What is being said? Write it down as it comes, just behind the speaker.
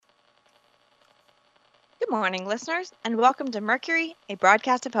morning, listeners, and welcome to Mercury, a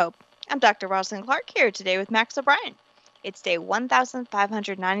broadcast of hope. I'm Dr. Rosalind Clark here today with Max O'Brien. It's day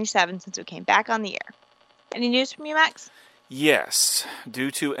 1597 since we came back on the air. Any news from you, Max? Yes,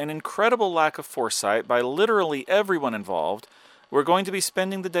 due to an incredible lack of foresight by literally everyone involved, we're going to be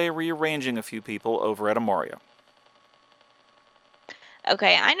spending the day rearranging a few people over at Amoria.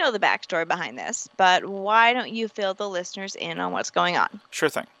 Okay, I know the backstory behind this, but why don't you fill the listeners in on what's going on? Sure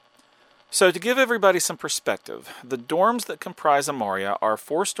thing. So to give everybody some perspective, the dorms that comprise Amoria are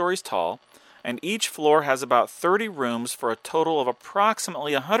 4 stories tall, and each floor has about 30 rooms for a total of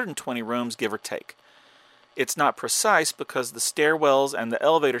approximately 120 rooms, give or take. It's not precise because the stairwells and the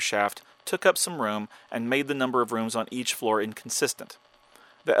elevator shaft took up some room and made the number of rooms on each floor inconsistent.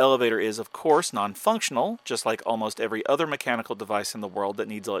 The elevator is, of course, non-functional, just like almost every other mechanical device in the world that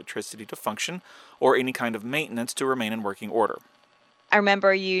needs electricity to function, or any kind of maintenance to remain in working order. I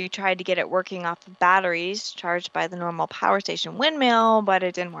remember you tried to get it working off of batteries charged by the normal power station windmill, but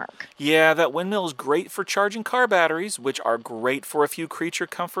it didn't work. Yeah, that windmill is great for charging car batteries, which are great for a few creature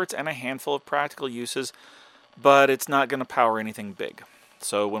comforts and a handful of practical uses, but it's not going to power anything big.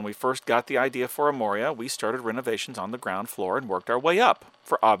 So when we first got the idea for Amoria, we started renovations on the ground floor and worked our way up,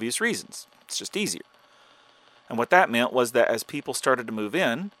 for obvious reasons. It's just easier. And what that meant was that as people started to move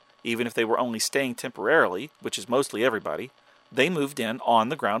in, even if they were only staying temporarily, which is mostly everybody, they moved in on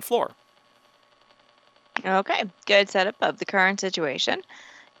the ground floor. Okay, good setup of the current situation.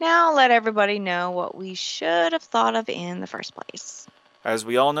 Now let everybody know what we should have thought of in the first place. As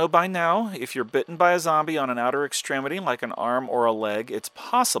we all know by now, if you're bitten by a zombie on an outer extremity like an arm or a leg, it's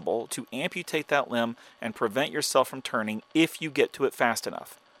possible to amputate that limb and prevent yourself from turning if you get to it fast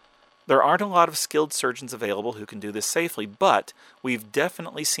enough. There aren't a lot of skilled surgeons available who can do this safely, but we've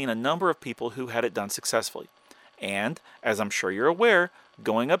definitely seen a number of people who had it done successfully. And, as I'm sure you're aware,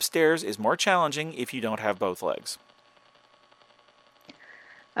 going upstairs is more challenging if you don't have both legs.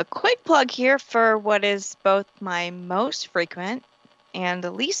 A quick plug here for what is both my most frequent and the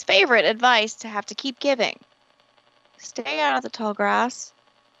least favorite advice to have to keep giving. Stay out of the tall grass.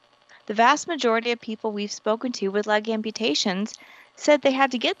 The vast majority of people we've spoken to with leg amputations said they had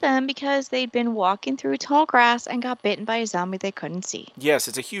to get them because they'd been walking through tall grass and got bitten by a zombie they couldn't see. Yes,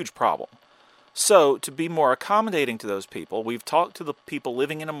 it's a huge problem. So, to be more accommodating to those people, we've talked to the people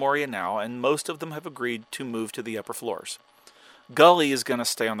living in Amoria now, and most of them have agreed to move to the upper floors. Gully is going to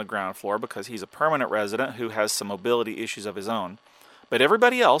stay on the ground floor because he's a permanent resident who has some mobility issues of his own. But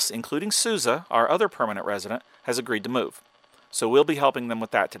everybody else, including Souza, our other permanent resident, has agreed to move. So we'll be helping them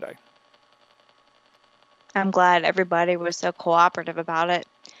with that today. I'm glad everybody was so cooperative about it.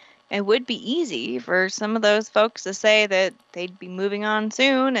 It would be easy for some of those folks to say that they'd be moving on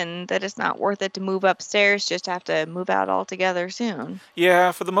soon and that it's not worth it to move upstairs, just have to move out altogether soon.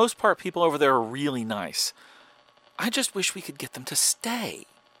 Yeah, for the most part, people over there are really nice. I just wish we could get them to stay.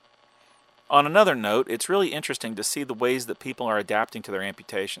 On another note, it's really interesting to see the ways that people are adapting to their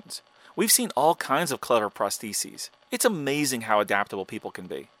amputations. We've seen all kinds of clever prostheses. It's amazing how adaptable people can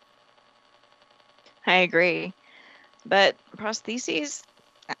be. I agree. But prostheses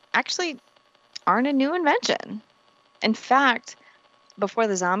actually aren't a new invention. In fact, before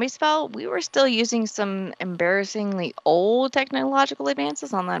the zombies fell, we were still using some embarrassingly old technological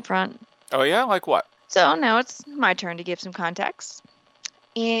advances on that front. Oh yeah? Like what? So now it's my turn to give some context.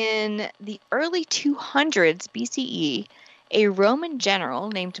 In the early 200s BCE, a Roman general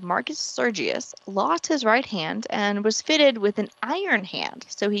named Marcus Sergius lost his right hand and was fitted with an iron hand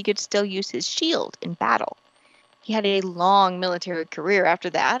so he could still use his shield in battle. He had a long military career after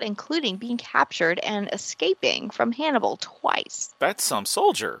that, including being captured and escaping from Hannibal twice. That's some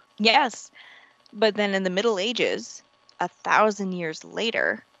soldier. Yes, but then in the Middle Ages, 1,000 years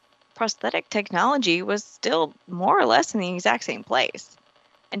later, prosthetic technology was still more or less in the exact same place.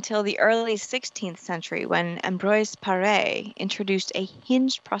 Until the early 16th century when Ambroise Paré introduced a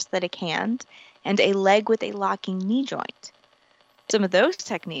hinged prosthetic hand and a leg with a locking knee joint. Some of those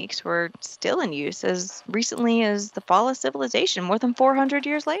techniques were still in use as recently as the fall of civilization more than 400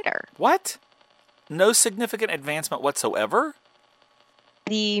 years later. What? No significant advancement whatsoever?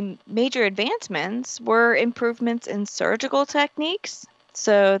 The major advancements were improvements in surgical techniques,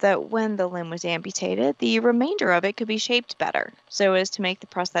 so that when the limb was amputated, the remainder of it could be shaped better, so as to make the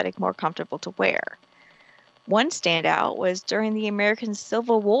prosthetic more comfortable to wear. One standout was during the American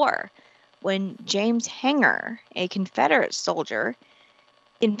Civil War, when James Hanger, a Confederate soldier,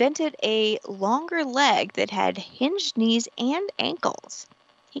 invented a longer leg that had hinged knees and ankles.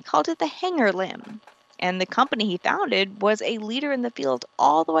 He called it the Hanger limb, and the company he founded was a leader in the field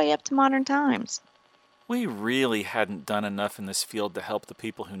all the way up to modern times. We really hadn't done enough in this field to help the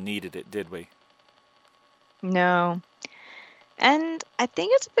people who needed it, did we? No. And I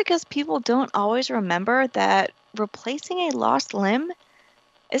think it's because people don't always remember that replacing a lost limb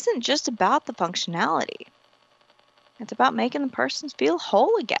isn't just about the functionality. It's about making the person feel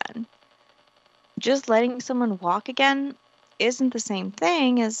whole again. Just letting someone walk again isn't the same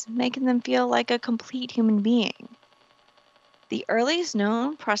thing as making them feel like a complete human being. The earliest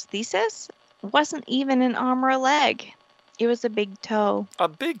known prosthesis wasn't even an arm or a leg. It was a big toe. A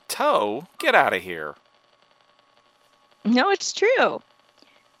big toe? Get out of here. No, it's true.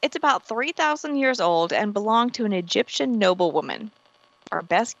 It's about 3,000 years old and belonged to an Egyptian noblewoman. Our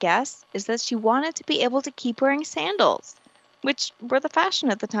best guess is that she wanted to be able to keep wearing sandals, which were the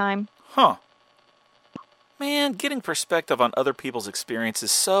fashion at the time. Huh. Man, getting perspective on other people's experience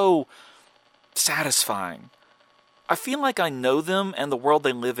is so satisfying. I feel like I know them and the world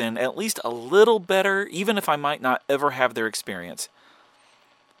they live in at least a little better, even if I might not ever have their experience.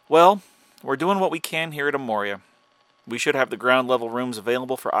 Well, we're doing what we can here at Amoria. We should have the ground level rooms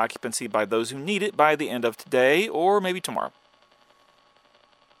available for occupancy by those who need it by the end of today or maybe tomorrow.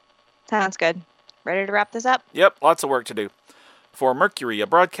 Sounds good. Ready to wrap this up? Yep, lots of work to do. For Mercury, a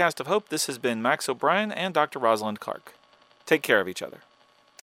broadcast of hope, this has been Max O'Brien and Dr. Rosalind Clark. Take care of each other.